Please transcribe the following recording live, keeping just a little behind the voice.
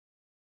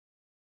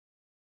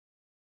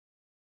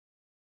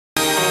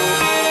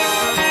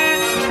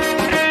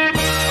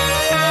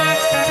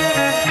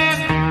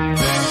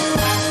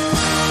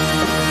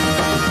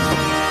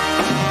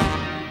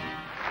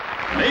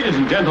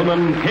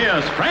gentlemen,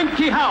 here's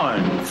Frankie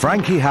Howerd.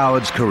 Frankie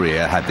Howerd's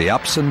career had the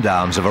ups and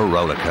downs of a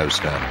roller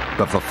coaster,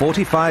 but for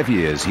 45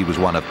 years he was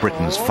one of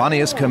Britain's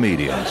funniest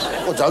comedians.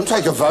 Well, don't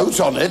take a vote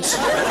on it.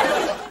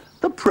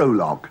 The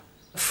prologue.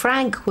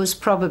 Frank was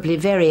probably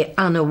very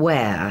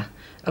unaware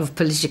of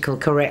political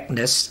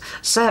correctness,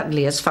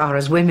 certainly as far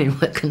as women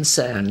were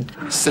concerned.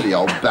 Silly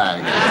old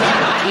bag.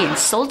 He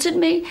insulted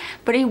me,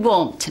 but he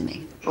warmed to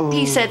me.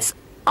 He said,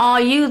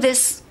 "Are you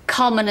this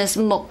common as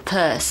muck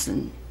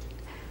person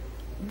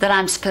that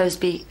I'm supposed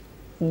to be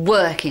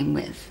working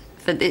with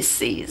for this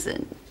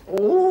season?"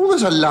 Oh,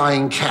 there's a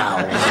lying cow.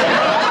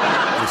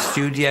 The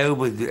studio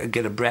would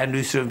get a brand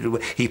new studio.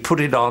 He put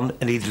it on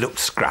and he looked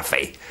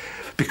scruffy,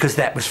 because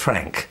that was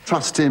Frank.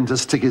 Trust him to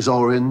stick his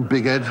oar in,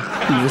 big head.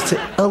 He was the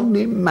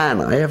only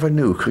man I ever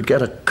knew could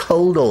get a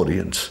cold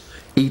audience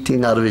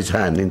eating out of his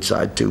hand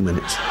inside 2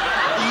 minutes.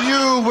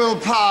 You will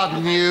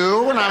pardon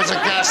you. When I was a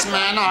gas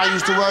man, I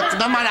used to work for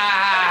them.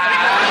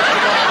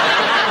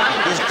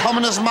 It was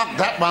common as muck,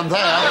 that one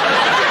there.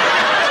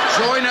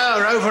 Join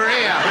her over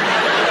here.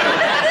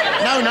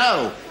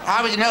 No.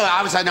 I used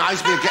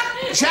to be a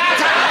gas...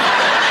 Shut up!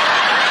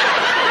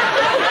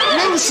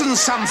 Loosen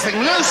something.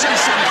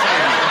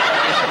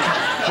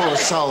 Poor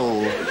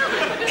soul.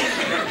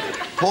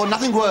 Poor,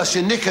 nothing worse,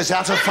 your knickers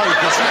out of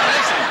focus.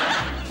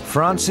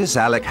 Francis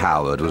Alec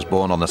Howerd was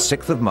born on the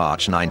 6th of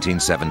March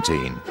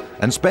 1917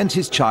 and spent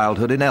his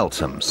childhood in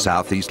Eltham,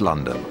 southeast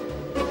London.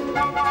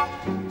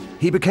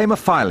 He became a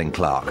filing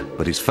clerk,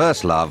 but his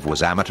first love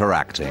was amateur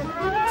acting.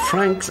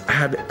 Frank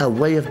had a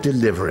way of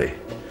delivery,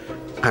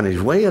 and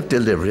his way of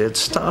delivery had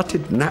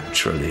started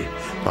naturally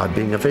by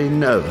being a very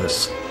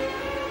nervous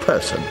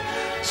person.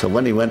 So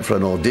when he went for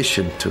an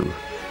audition to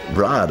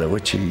Brada,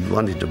 which he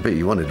wanted to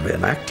be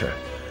an actor.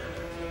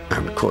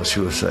 And of course he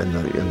was saying,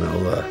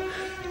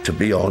 to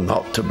be or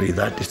not to be,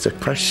 that is the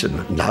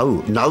question.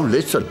 No,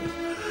 listen.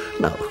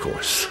 No, of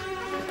course,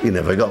 he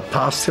never got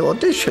past the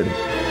audition.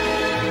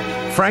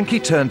 Frankie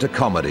turned to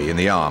comedy in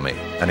the army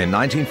and in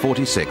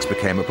 1946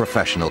 became a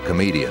professional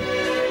comedian.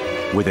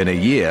 Within a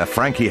year,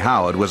 Frankie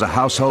Howerd was a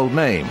household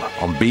name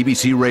on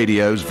BBC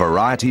Radio's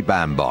Variety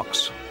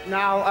Bandbox.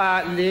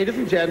 Now, ladies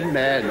and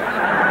gentlemen,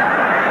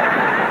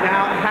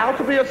 How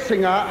to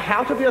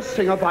Be a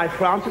Singer by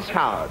Francis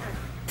Howerd.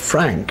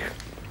 Frank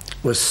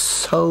was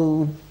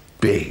so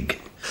big.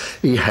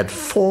 He had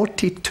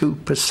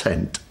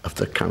 42% of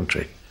the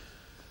country.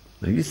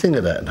 Now, you think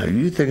of that now.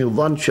 You think of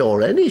one show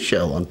or any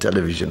show on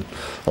television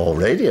or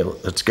radio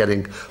that's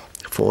getting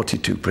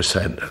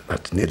 42%.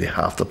 That's nearly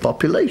half the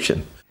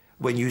population.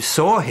 When you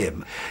saw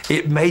him,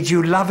 it made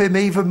you love him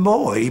even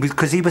more,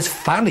 because he was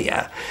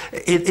funnier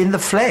in the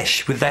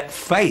flesh, with that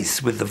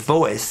face, with the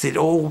voice. It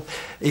all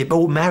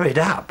married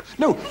up.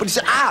 No, but he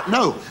said,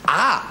 no,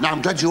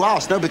 I'm glad you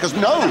asked. No, because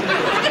no,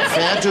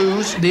 fair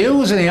dues. The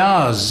oohs and the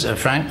ahs,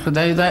 Frank, I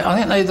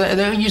think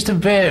they used to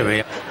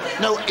vary.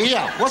 No,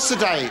 what's the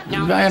day?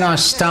 When I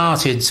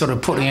started sort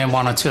of putting in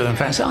one or two, in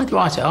fact, I'd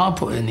write it, I'll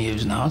put in the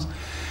oohs and ahs.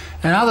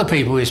 And other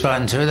people we've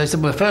spoken to, they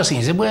said, well, the first thing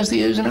he said, where's the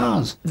oohs and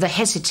ahs? The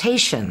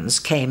hesitations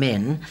came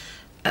in,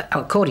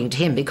 according to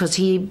him, because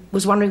he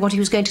was wondering what he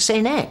was going to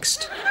say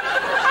next.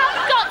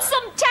 I've got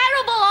some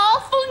terrible,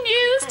 awful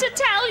news to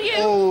tell you.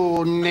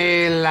 Oh,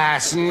 nay,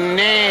 lass,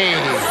 nay.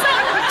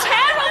 Some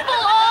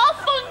terrible,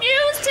 awful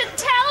news to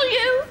tell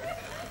you.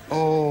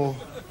 Oh.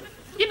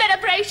 You better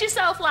brace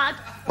yourself, lad.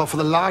 Well, for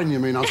the line, you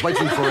mean? I was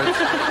waiting for it.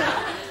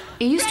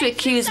 He used to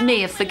accuse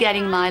me of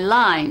forgetting my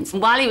lines.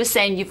 And while he was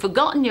saying, you've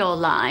forgotten your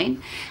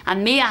line,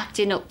 and me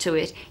acting up to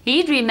it,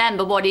 he'd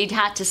remember what he'd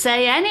had to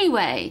say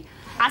anyway.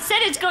 I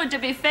said it's going to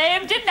be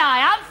fame, didn't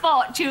I? I'm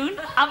Fortune.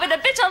 And with a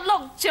bit of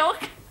luck,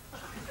 Chuck.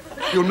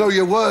 You'll know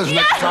your words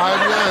next time,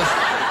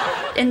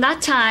 yes. In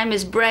that time,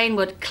 his brain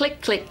would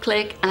click, click,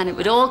 click, and it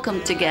would all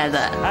come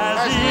together.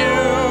 As you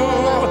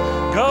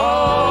go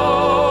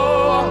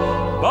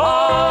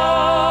by.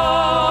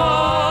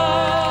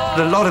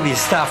 A lot of his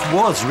stuff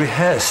was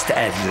rehearsed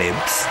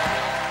ad-libs.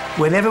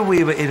 Whenever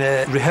we were in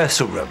a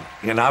rehearsal room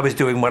and I was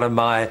doing one of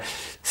my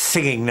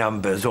singing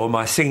numbers or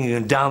my singing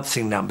and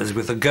dancing numbers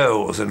with the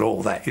girls and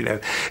all that,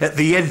 at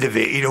the end of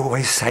it, he'd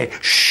always say,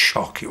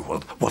 shock,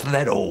 wasn't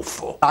that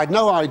awful? I had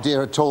no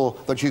idea at all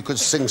that you could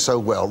sing so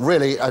well.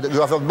 Really,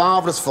 you have a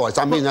marvellous voice.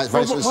 I mean that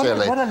very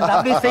sincerely. What a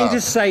lovely thing to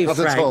say, Not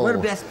Frank. at all.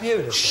 That's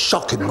beautiful.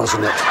 Shocking,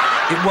 wasn't it?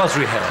 It was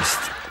rehearsed.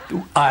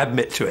 I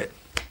admit to it.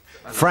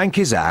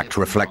 Frankie's act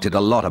reflected a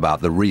lot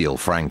about the real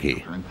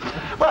Frankie.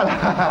 Well,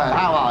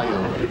 how are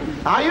you?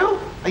 Are you?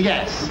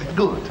 Yes,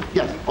 good.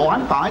 Yes. Oh,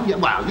 I'm fine. Yeah,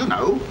 well, I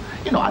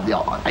have the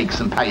aches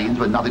and pains,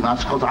 but nothing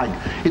much, because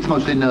it's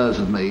mostly nerves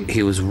with me.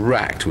 He was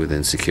racked with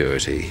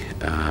insecurity,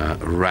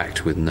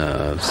 racked with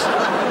nerves.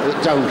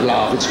 Don't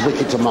laugh. It's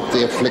wicked to mock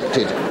the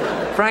afflicted.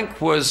 Frank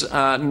was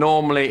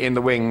normally in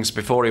the wings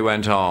before he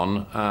went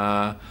on,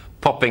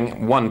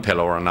 popping one pill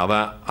or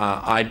another.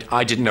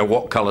 I didn't know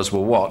what colours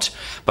were what,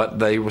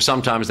 but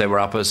sometimes they were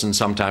uppers and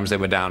sometimes they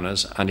were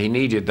downers, and he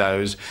needed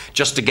those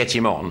just to get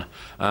him on.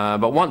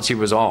 But once he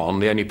was on,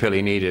 the only pill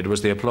he needed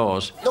was the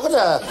applause. Look at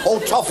her,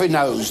 all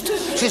toffee-nosed.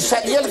 She's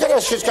saying, yeah, look at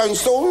her, she's going,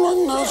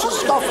 oh, no, she's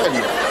scoffing.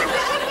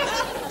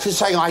 She's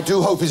saying, I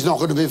do hope he's not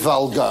going to be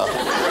vulgar.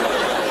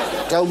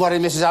 Don't worry,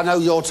 missus, I know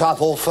your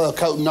type, all fur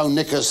coat and no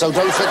knickers, so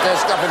don't sit there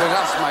scuffing at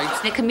us,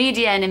 mate. A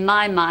comedian, in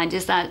my mind,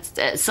 is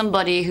that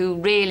somebody who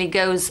really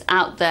goes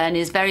out there and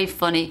is very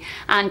funny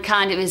and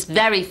kind of is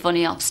very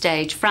funny off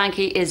stage.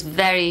 Frankie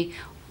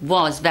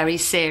was very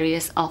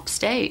serious off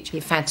stage.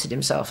 He fancied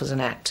himself as an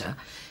actor,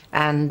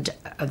 and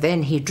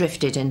then he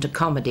drifted into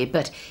comedy,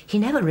 but he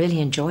never really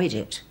enjoyed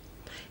it.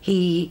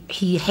 He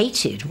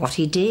hated what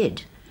he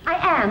did. I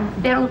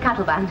am Beryl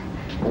Cuttleband.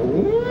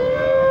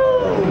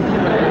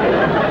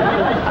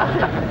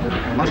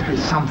 Must be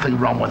something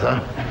wrong with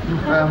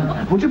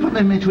her. Would you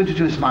permit me to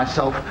introduce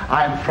myself?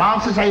 I am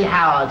Francis A.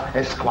 Howerd,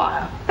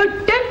 Esquire. Oh,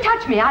 don't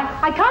touch me.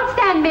 I can't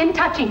stand men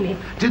touching me.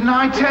 Didn't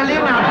I tell you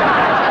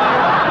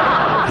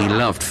now? He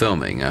loved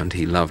filming and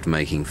he loved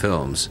making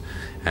films,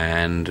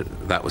 and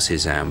that was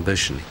his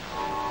ambition.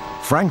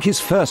 Frankie's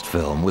first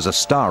film was a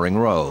starring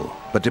role,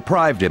 but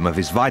deprived him of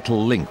his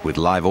vital link with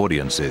live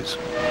audiences.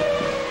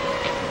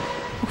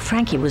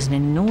 Frankie was an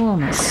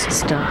enormous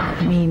star.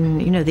 I mean,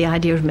 you know, the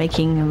idea of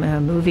making a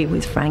movie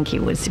with Frankie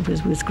was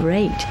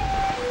great.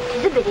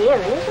 It's a bit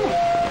eerie, isn't it?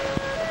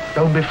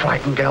 Don't be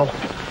frightened, girl.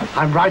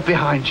 I'm right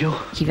behind you.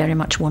 He very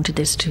much wanted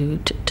this to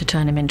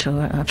turn him into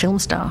a film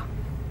star.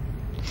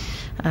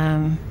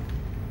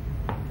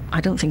 I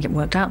don't think it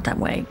worked out that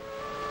way.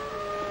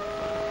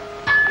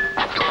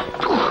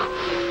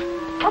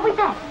 What was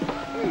that?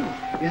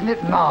 Isn't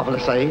it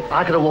marvellous, eh?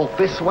 I could have walked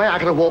this way, I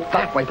could have walked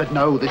that way, but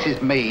no, this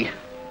is me.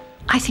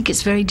 I think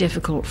it's very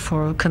difficult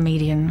for a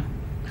comedian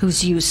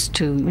who's used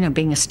to, you know,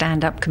 being a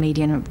stand-up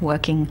comedian,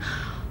 working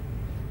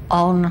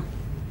on,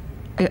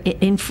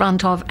 in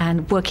front of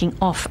and working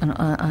off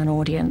an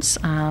audience,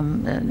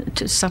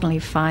 to suddenly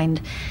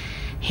find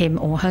him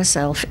or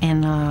herself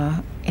in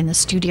a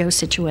studio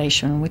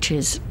situation, which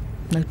is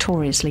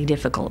notoriously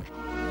difficult.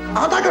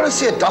 Aren't I going to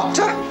see a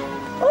doctor?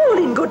 All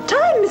in good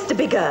time, Mr.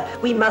 Bigger.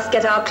 We must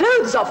get our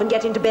clothes off and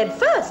get into bed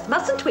first,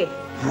 mustn't we?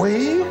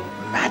 We?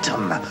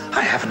 Madam,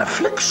 I have an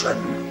affliction.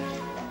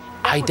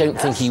 I don't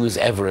think he was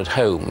ever at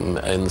home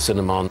in the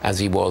cinema as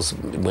he was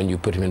when you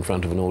put him in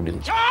front of an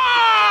audience.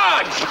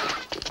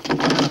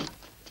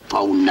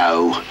 Oh,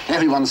 no.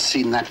 Everyone's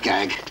seen that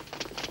gag.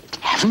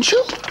 Haven't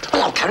you?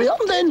 Well, I'll carry on,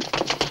 then.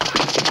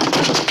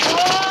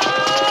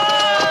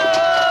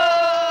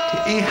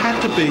 He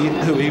had to be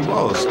who he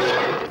was.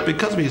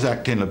 Because of his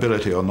acting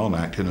ability or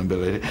non-acting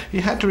ability, he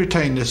had to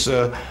retain this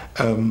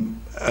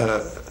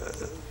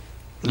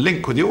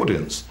link with the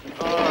audience.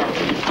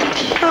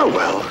 Oh,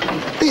 well,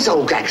 these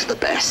old gags are the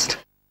best.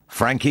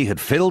 Frankie had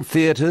filled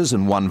theatres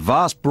and won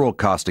vast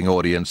broadcasting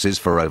audiences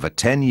for over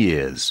 10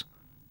 years.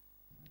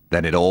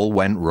 Then it all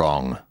went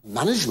wrong.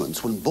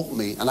 Management wouldn't book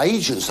me, and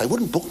agents, they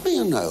wouldn't book me,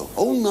 you know.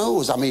 Oh,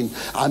 no. I mean,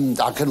 I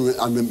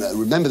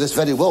remember this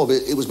very well,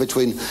 but it was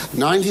between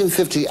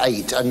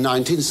 1958 and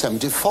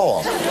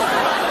 1974.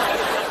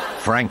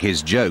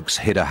 Frankie's jokes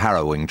hid a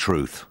harrowing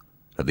truth.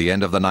 At the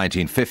end of the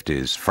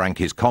 1950s,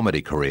 Frankie's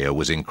comedy career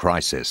was in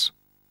crisis.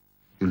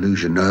 You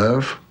lose your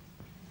nerve,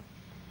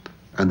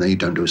 and then you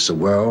don't do so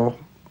well,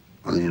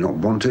 and then you're not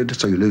wanted,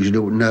 so you lose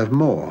your nerve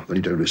more. Then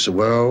you don't do so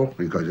well,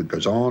 it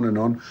goes on,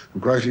 and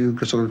gradually you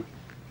sort of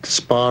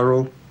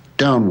spiral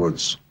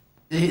downwards.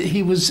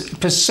 He was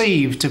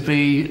perceived to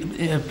be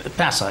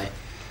passé.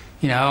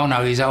 You know, oh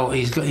no, he's old,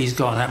 he's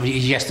gone,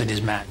 he's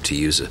yesterday's man. To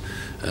use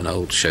an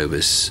old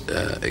showbiz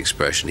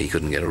expression, he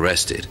couldn't get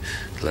arrested,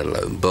 let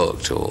alone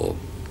booked or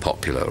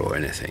popular or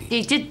anything.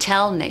 He did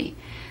tell me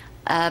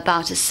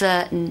about a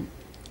certain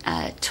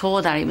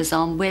tour that he was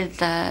on with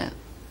the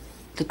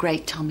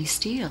great Tommy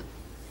Steele.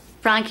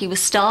 Frankie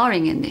was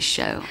starring in this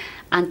show,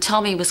 and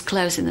Tommy was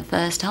close in the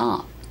first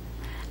half,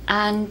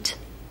 and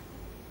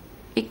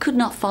he could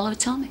not follow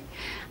Tommy.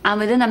 And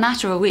within a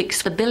matter of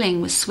weeks, the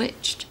billing was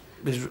switched.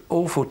 It was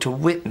awful to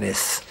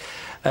witness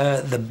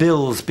the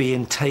bills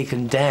being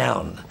taken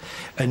down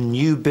and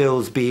new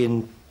bills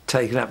being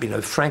taken up. You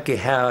know, Frankie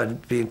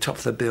Howerd being top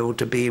of the bill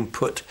to being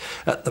put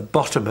at the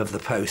bottom of the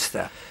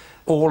poster.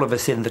 All of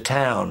us in the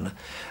town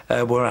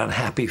were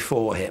unhappy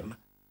for him.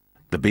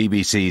 The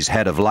BBC's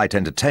head of light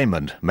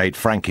entertainment made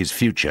Frankie's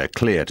future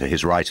clear to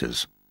his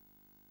writers.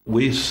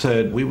 We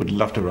said we would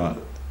love to write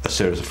a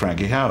series of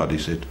Frankie Howerd. He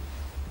said,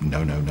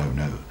 no,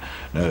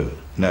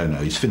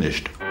 he's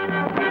finished.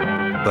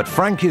 But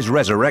Frankie's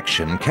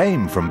resurrection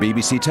came from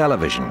BBC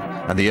television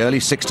and the early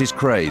 60s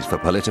craze for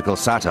political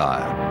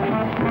satire.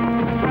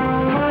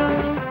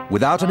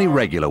 Without any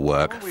regular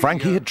work,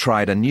 Frankie had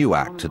tried a new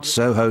act at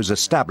Soho's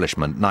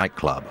establishment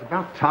nightclub. It's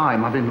about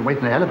time. I've been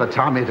waiting a hell of a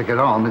time here to get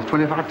on. It's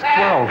 25 to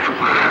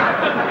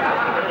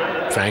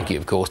 12. Frankie,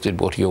 of course,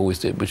 did what he always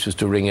did, which was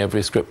to ring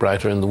every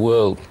scriptwriter in the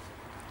world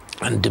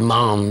and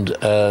demand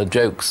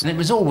jokes. And it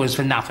was always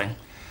for nothing.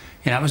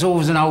 You know, it was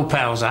always an old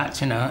pals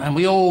act, you know, and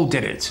we all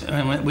did it.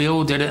 And we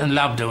all did it and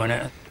loved doing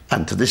it.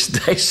 And to this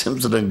day,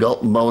 Simpson and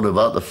Galton moan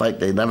about the fact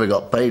they never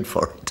got paid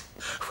for it.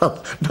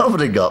 Well,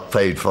 nobody got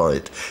paid for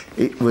it.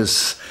 It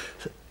was,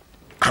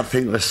 I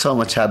think there's so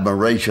much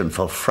admiration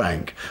for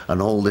Frank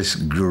and all this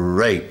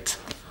great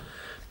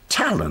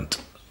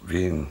talent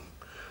being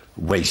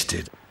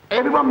wasted.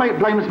 Everyone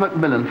blames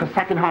Macmillan for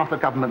second half of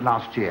the government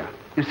last year.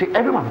 You see,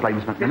 everyone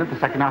blames Macmillan for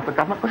second half of the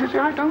government, but you see,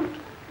 I don't.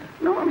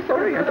 No, I'm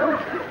sorry, I don't.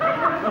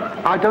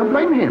 I don't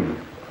blame him.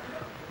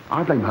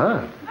 I blame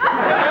her.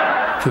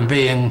 From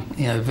being,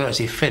 you know,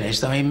 virtually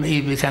finished, I mean,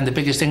 he became the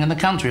biggest thing in the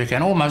country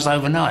again, almost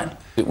overnight.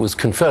 It was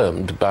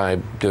confirmed by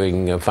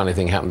doing A Funny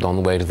Thing Happened on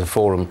the Way to the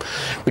Forum,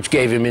 which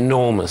gave him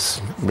enormous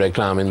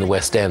reclam in the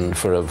West End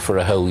for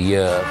a whole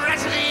year.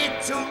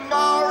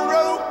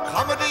 Tomorrow,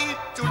 comedy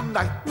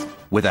tonight.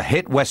 With a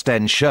hit West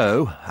End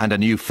show and a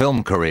new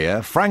film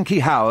career,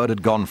 Frankie Howerd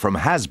had gone from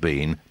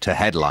has-been to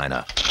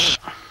headliner.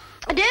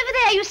 And over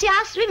there you see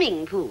our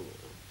swimming pool.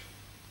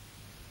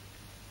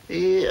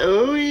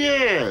 Oh,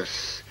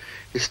 yes.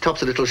 It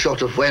stops a little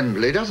short of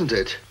Wembley, doesn't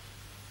it?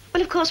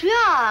 Well, of course, we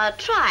are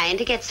trying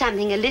to get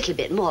something a little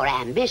bit more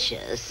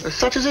ambitious.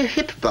 Such as a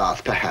hip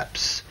bath,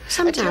 perhaps.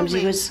 Sometimes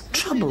he was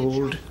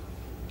troubled.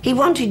 He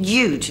wanted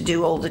you to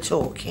do all the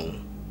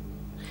talking.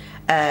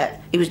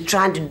 He was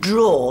trying to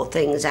draw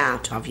things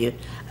out of you,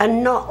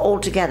 and not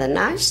altogether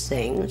nice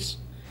things.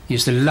 He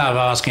used to love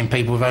asking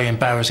people very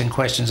embarrassing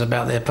questions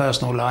about their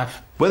personal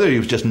life. Whether he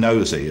was just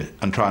nosy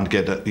and trying to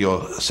get at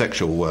your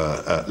sexual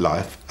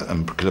life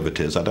and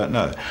proclivities, I don't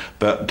know.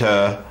 But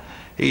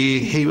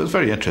he was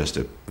very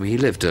interested. He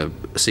lived a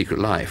secret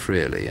life,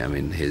 really. I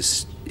mean,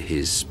 his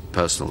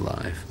personal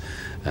life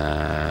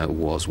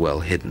was well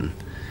hidden.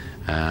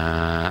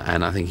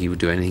 And I think he would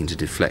do anything to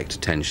deflect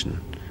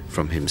attention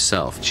from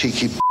himself.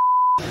 Cheeky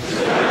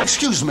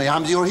Excuse me,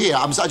 you're here.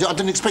 I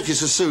didn't expect you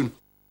so soon.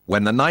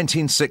 When the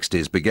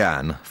 1960s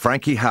began,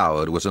 Frankie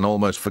Howerd was an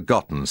almost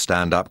forgotten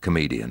stand-up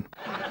comedian.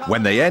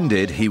 When they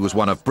ended, he was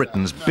one of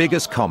Britain's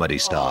biggest comedy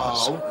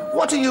stars. Oh,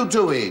 what are you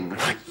doing?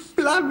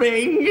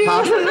 Blubbing.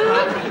 Pardon?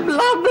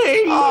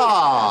 Blubbing.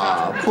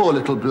 Ah, poor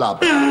little Blub.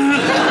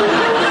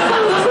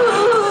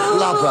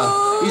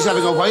 Blubber. He's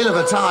having a whale of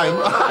a time.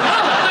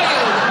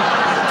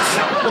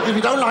 Look, if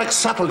you don't like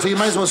subtlety, you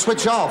may as well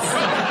switch off.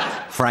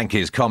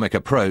 Frankie's comic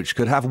approach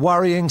could have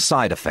worrying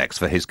side effects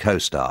for his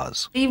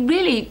co-stars. He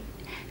really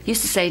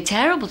used to say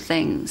terrible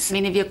things. I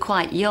mean, if you're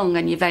quite young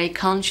and you're very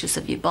conscious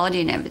of your body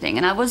and everything,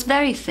 and I was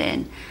very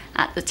thin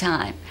at the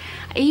time,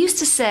 he used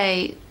to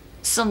say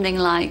something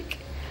like,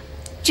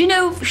 do you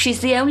know, she's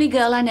the only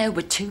girl I know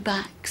with 2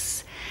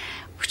 backs,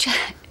 which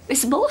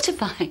is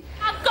mortifying.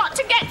 I've got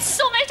to get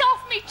summit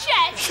off me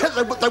chest.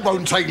 That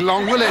won't take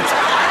long, will it?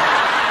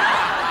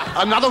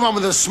 Another one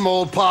with a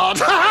small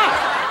part.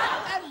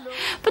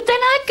 But then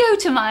I'd go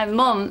to my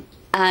mum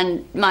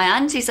and my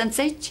aunties and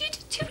say, do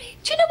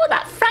you know what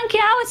that Frankie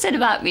Howerd said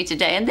about me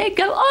today? And they'd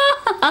go,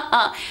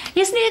 oh,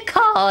 isn't he a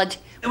card?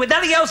 With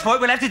nothing else for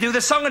it, we'll have to do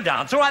the song and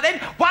dance. All right, then?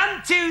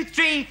 1, 2,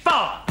 3, 4.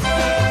 Come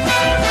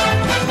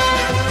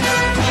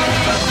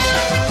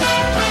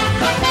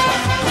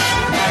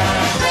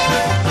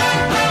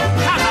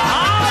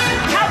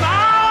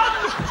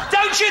on!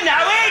 Don't you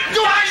know it?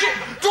 Do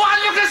I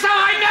look as though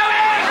I know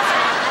it?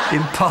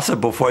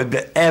 Impossible for him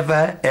to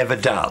ever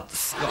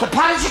dance. The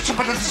parachute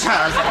and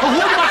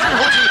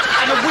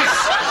a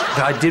whisk.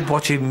 I did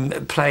watch him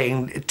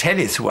playing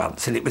tennis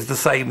once, and it was the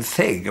same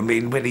thing. I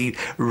mean, when he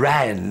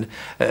ran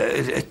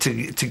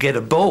to get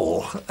a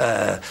ball,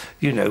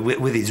 you know,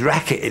 with his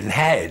racket in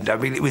hand, I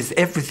mean,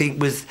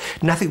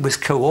 nothing was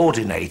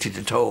coordinated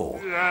at all.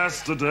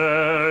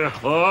 Yesterday,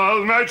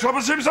 all my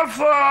troubles seem so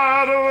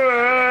far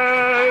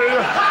away.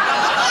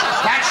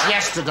 That's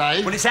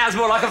yesterday. Well, it sounds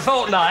more like a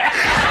fortnight.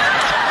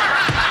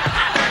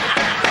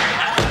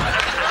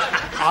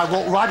 I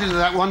walked right into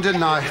that one,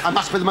 didn't I? I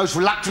must be the most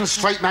reluctant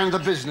straight man in the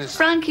business.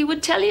 Frankie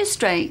would tell you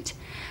straight.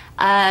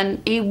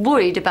 He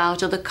worried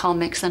about other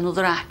comics and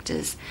other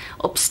actors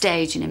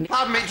upstaging him.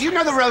 Pardon me, do you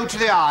know the road to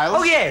the aisles?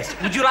 Oh, yes.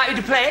 Would you like me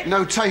to play it?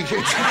 No, take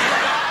it.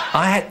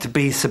 I had to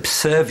be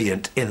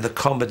subservient in the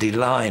comedy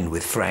line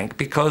with Frank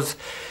because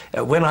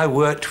when I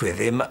worked with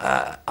him,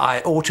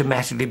 I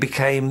automatically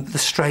became the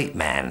straight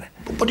man.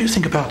 What do you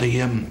think about the...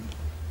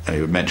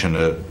 you mentioned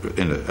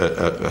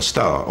a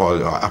star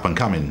or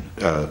up-and-coming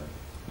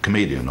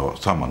comedian or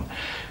someone.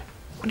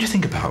 What do you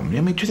think about them?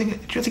 I mean, do you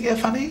think they're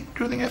funny?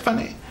 Do you think they're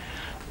funny?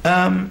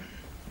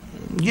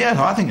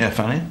 Yeah, I think they're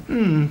funny.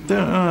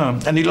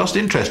 And he lost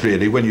interest,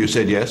 really, when you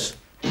said yes.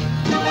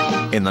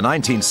 In the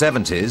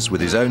 1970s, with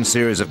his own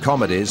series of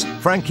comedies,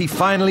 Frankie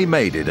finally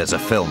made it as a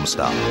film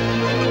star.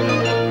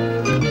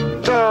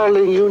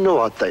 Darling, you know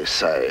what they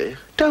say.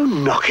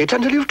 Don't knock it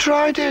until you've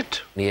tried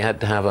it. He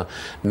had to have a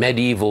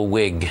medieval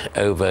wig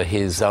over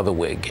his other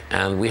wig,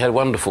 and we had a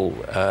wonderful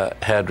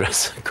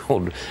hairdresser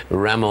called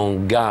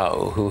Ramon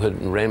Gao,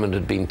 Raymond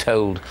had been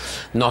told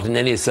not in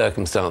any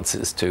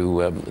circumstances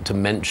to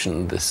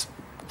mention this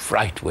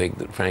fright wig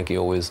that Frankie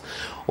always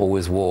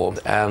wore.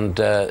 And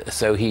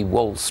so he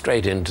waltzed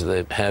straight into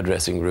the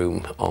hairdressing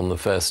room on the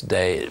first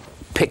day,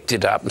 picked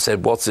it up and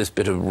said, "What's this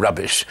bit of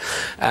rubbish?"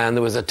 And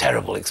there was a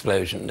terrible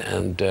explosion,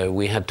 and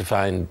we had to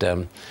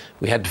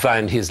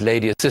find his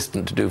lady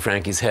assistant to do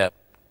Frankie's hair.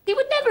 He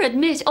would never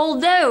admit,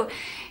 although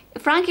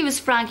Frankie was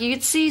Frankie,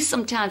 you'd see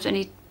sometimes when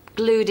he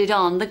glued it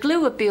on, the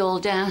glue would be all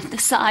down the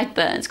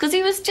sideburns, because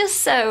he was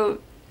just so...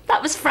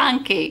 That was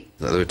Frankie.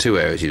 There were two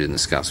areas you didn't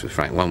discuss with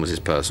Frank. One was his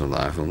personal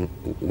life, and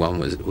one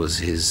was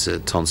his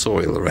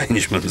tonsorial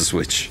arrangements,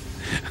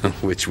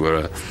 which were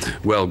a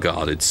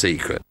well-guarded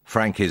secret.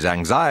 Frankie's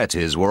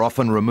anxieties were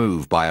often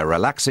removed by a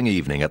relaxing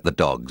evening at the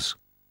Dogs.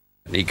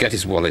 He'd get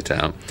his wallet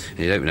out, and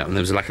he'd open it up, and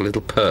there was like a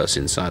little purse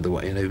inside the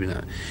way, and open it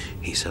up.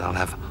 He said, "I'll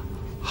have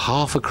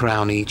half a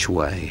crown each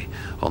way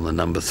on the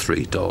number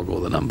 3 dog or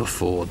the number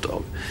 4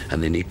 dog,"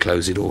 and then he'd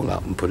close it all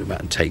up and put it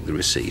back and take the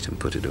receipt and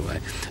put it away.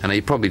 And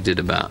he probably did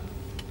about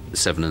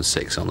 7 and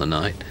 6 on the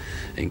night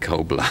in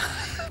cold blood.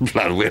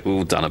 We've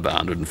all done about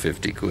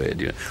 150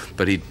 quid, you know.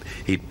 But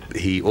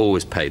he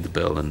always paid the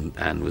bill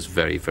and was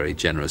very, very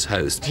generous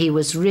host. He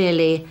was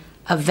really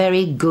a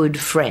very good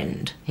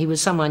friend. He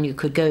was someone you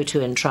could go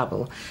to in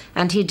trouble,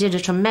 and he did a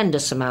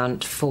tremendous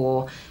amount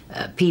for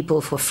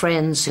people, for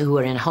friends who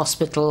were in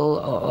hospital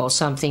or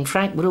something.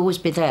 Frank would always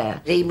be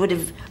there. He would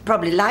have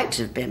probably liked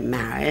to have been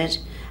married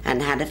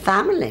and had a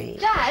family.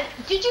 Dad,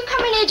 did you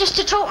come in here just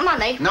to talk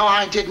money? No,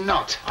 I did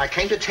not. I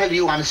came to tell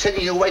you I'm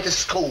sending you away to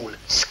school.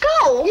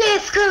 School?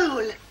 Yes,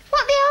 school.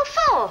 What the hell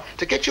for?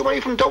 To get you away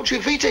from Dolce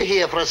Vita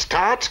here for a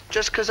start.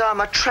 Just because I'm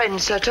a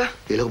trendsetter?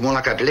 You look more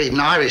like a bleeding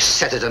Irish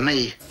setter to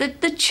me.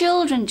 The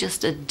children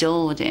just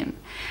adored him.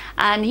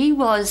 And he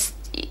was,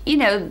 you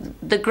know,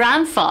 the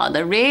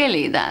grandfather,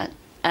 really, that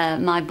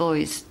my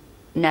boys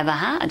never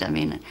had. I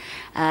mean,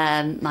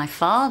 my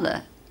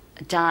father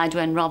died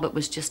when Robert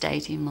was just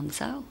 18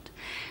 months old.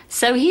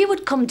 So he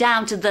would come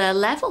down to their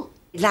level.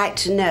 He'd like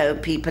to know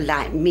people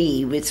like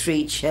me with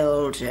 3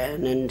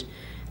 children and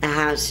a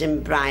house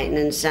in Brighton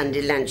and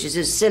Sunday lunches,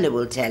 as Scylla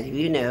will tell you,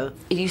 you know.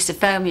 He used to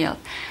phone me up,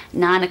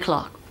 9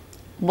 o'clock.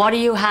 "What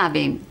are you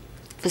having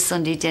for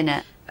Sunday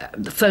dinner?"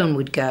 The phone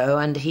would go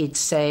and he'd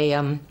say,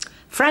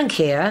 "Frank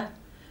here.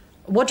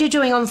 What are you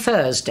doing on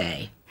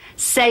Thursday?"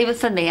 "Save it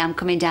for me, I'm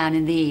coming down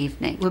in the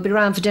evening." "We'll be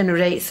round for dinner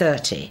at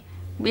 8:30.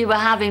 We were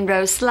having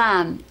roast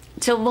lamb,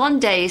 till one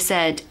day he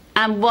said,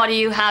 "And what are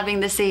you having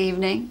this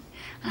evening?"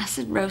 And I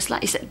said, "Roast lamb."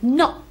 He said,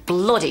 "Not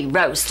bloody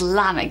roast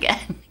lamb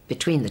again."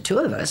 Between the two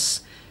of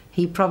us,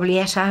 he probably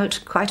ate out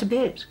quite a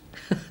bit.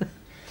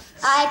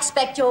 I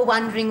expect you're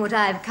wondering what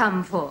I've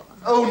come for.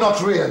 Oh,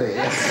 not really.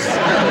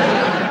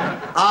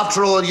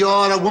 After all,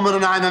 you're a woman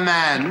and I'm a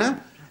man.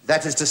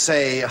 That is to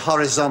say,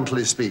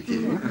 horizontally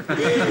speaking.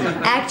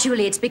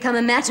 Actually, it's become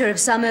a matter of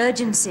some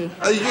urgency.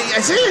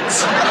 Is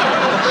it?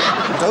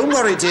 Don't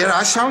worry, dear,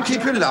 I shan't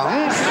keep you long.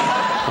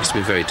 It must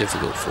be very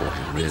difficult for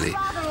him, really,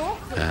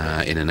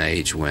 in an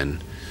age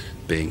when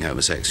being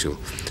homosexual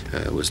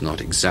was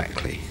not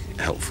exactly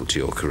helpful to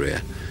your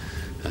career.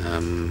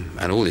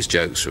 And all his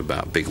jokes were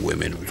about big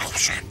women. Well,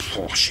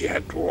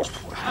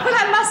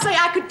 I must say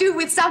I could do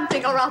with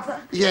something or other.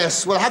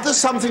 Yes, we'll have the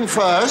something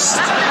first.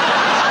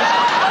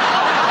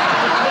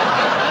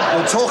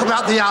 We'll talk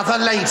about the other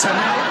later.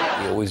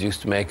 He always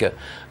used to make a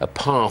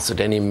pass at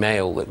any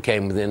male that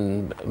came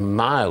within a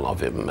mile of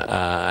him.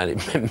 And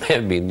it may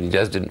have been he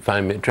just didn't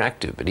find me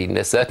attractive, but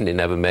he certainly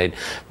never made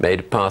a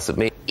pass at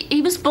me.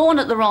 He was born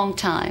at the wrong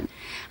time.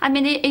 I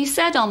mean, he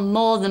said on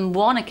more than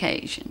one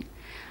occasion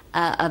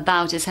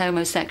about his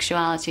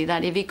homosexuality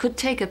that if he could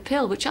take a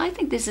pill, which I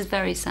think this is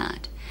very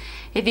sad,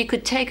 if he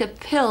could take a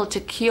pill to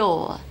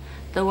cure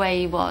the way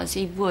he was,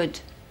 he would.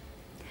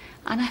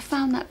 And I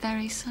found that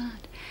very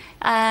sad.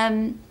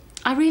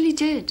 I really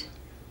did.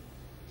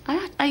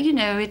 You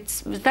know,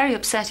 it was very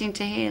upsetting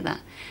to hear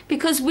that,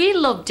 because we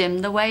loved him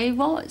the way he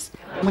was.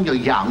 When you're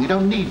young, you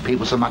don't need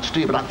people so much, do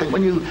you? But I think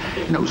when you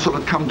sort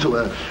of come to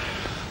a,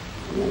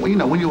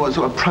 when you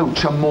sort of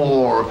approach a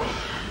more,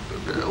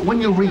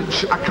 when you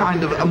reach a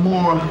kind of a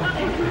more,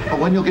 or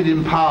when you're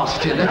getting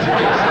past it,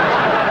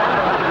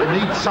 you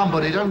need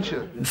somebody, don't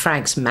you?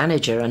 Frank's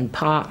manager and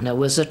partner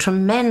was a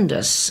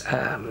tremendous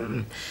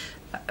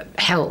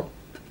help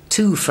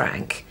to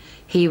Frank.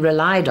 He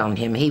relied on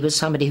him. He was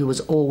somebody who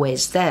was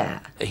always there.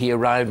 He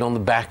arrived on the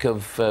back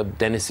of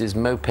Dennis's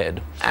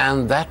moped,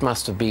 and that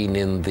must have been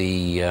in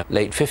the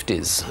late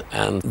 50s,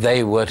 and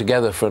they were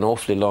together for an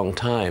awfully long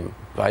time.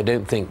 I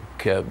don't think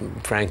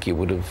Frankie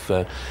would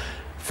have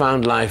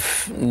found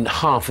life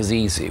half as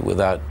easy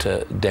without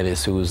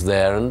Dennis, who was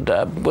there, and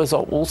was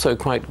also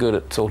quite good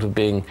at sort of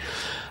being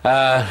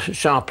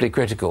sharply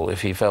critical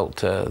if he felt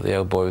the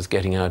old boy was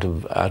getting out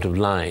of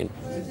line.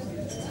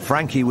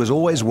 Frankie was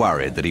always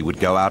worried that he would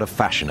go out of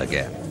fashion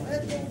again.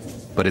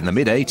 But in the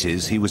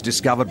mid-80s, he was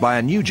discovered by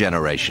a new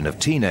generation of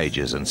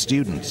teenagers and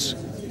students.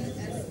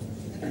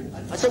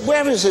 I said,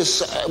 "Where is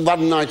this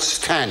one-night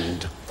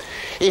stand?"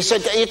 He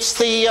said, "It's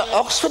the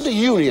Oxford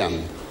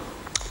Union."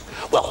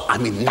 Well, I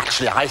mean,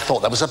 naturally, I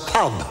thought that was a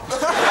pub.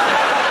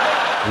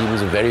 He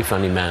was a very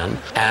funny man,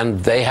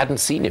 and they hadn't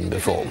seen him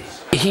before.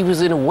 He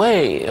was, in a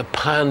way, a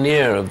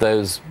pioneer of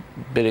those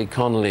Billy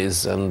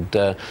Connollys and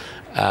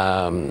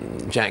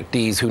Jack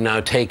Dees who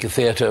now take a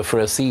theatre for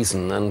a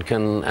season and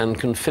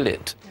can fill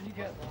it.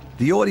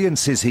 The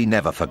audiences he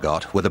never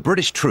forgot were the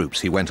British troops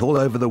he went all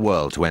over the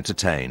world to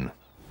entertain.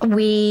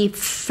 We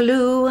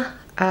flew,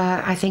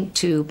 I think,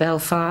 to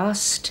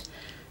Belfast,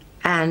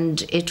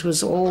 and it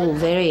was all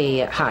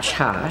very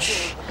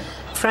hush-hush.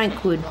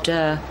 Frank would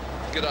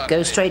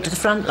go straight to the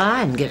front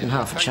line, given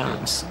half a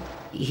chance.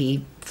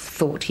 He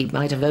thought he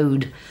might have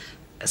owed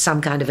some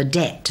kind of a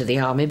debt to the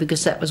army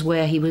because that was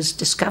where he was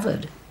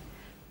discovered.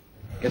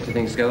 Get the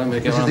things together.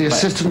 This is the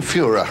assistant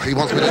Führer. He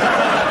wants me to...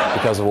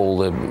 Because of all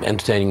the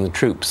entertaining the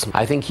troops.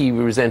 I think he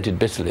resented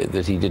bitterly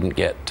that he didn't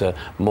get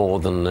more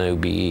than an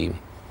OBE.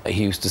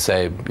 He used to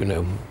say, you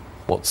know,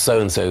 what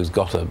so-and-so's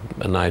got a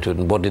knighthood,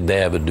 and what did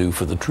they ever do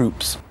for the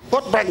troops?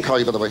 What rank are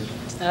you, by the way?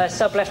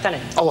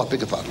 Sub-lieutenant. Oh, I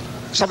beg your pardon.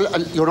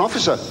 You're an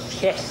officer?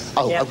 Yes.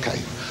 Oh, yep. OK.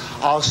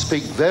 I'll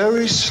speak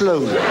very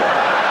slowly.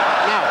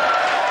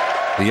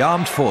 The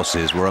armed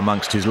forces were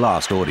amongst his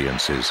last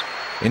audiences.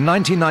 In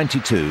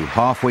 1992,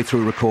 halfway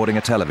through recording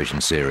a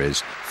television series,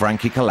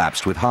 Frankie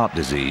collapsed with heart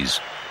disease.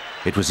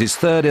 It was his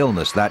third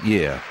illness that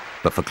year,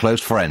 but for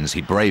close friends,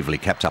 he bravely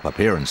kept up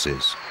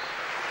appearances.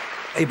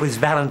 It was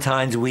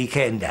Valentine's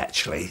weekend,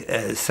 actually,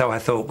 so I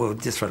thought, well,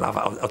 just for love,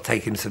 I'll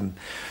take him some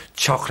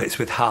chocolates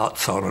with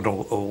hearts on and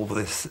all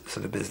this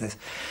sort of business.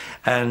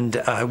 And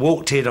I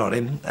walked in on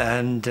him,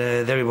 and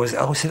there he was.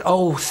 Oh, I said,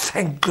 oh,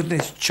 thank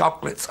goodness,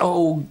 chocolates.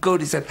 Oh,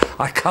 good. He said,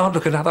 I can't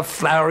look another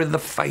flower in the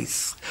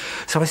face.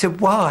 So I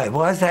said, why?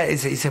 Why is that?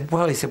 He said,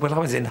 well, I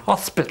was in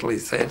hospital, he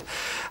said.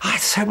 I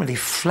had so many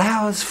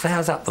flowers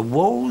up the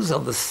walls,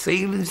 on the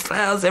ceilings,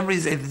 flowers,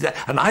 everything.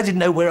 And I didn't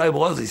know where I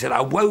was. He said,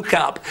 I woke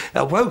up,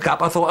 I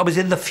thought I was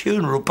in the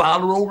funeral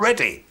parlour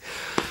already.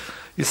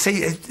 You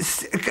see,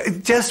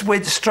 it just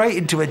went straight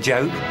into a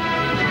joke.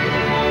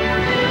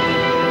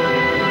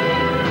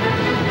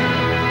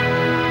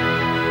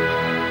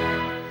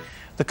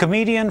 The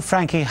comedian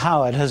Frankie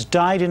Howerd has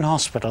died in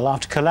hospital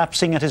after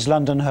collapsing at his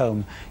London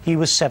home. He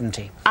was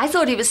 70. I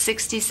thought he was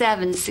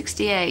 67,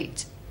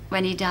 68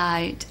 when he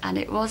died, and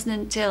it wasn't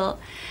until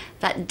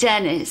that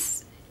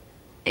Dennis,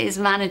 his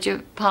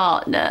manager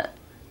partner,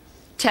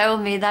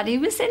 told me that he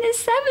was in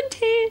his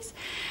 70s.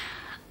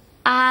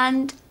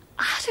 And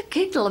I had a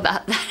giggle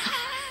about that.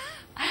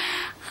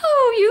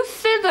 Oh, you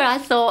fibber, I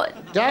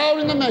thought. Down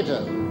in the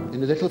meadow,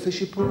 in a little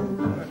fishy pool,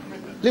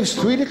 lives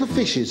 3 little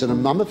fishes and a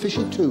mama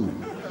fishy too.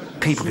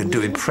 People can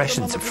do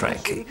impressions of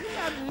Frankie.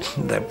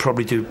 They'll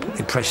probably do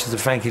impressions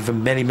of Frankie for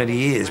many, many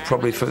years,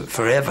 probably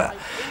forever.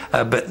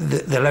 But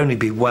there'll only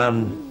be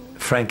one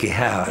Frankie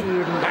Howerd.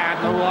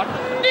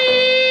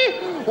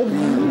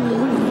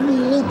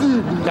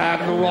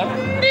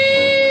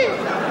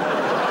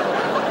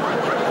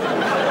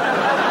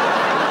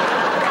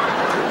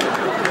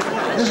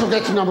 This will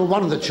get to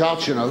 #1 of the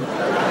charts, you know.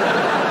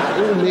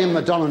 Oh, me and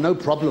Madonna, no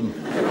problem.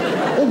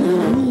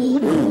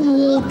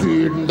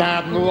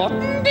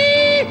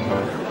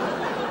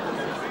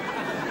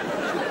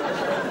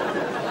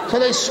 So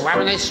they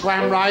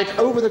swam right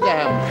over the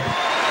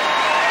dam.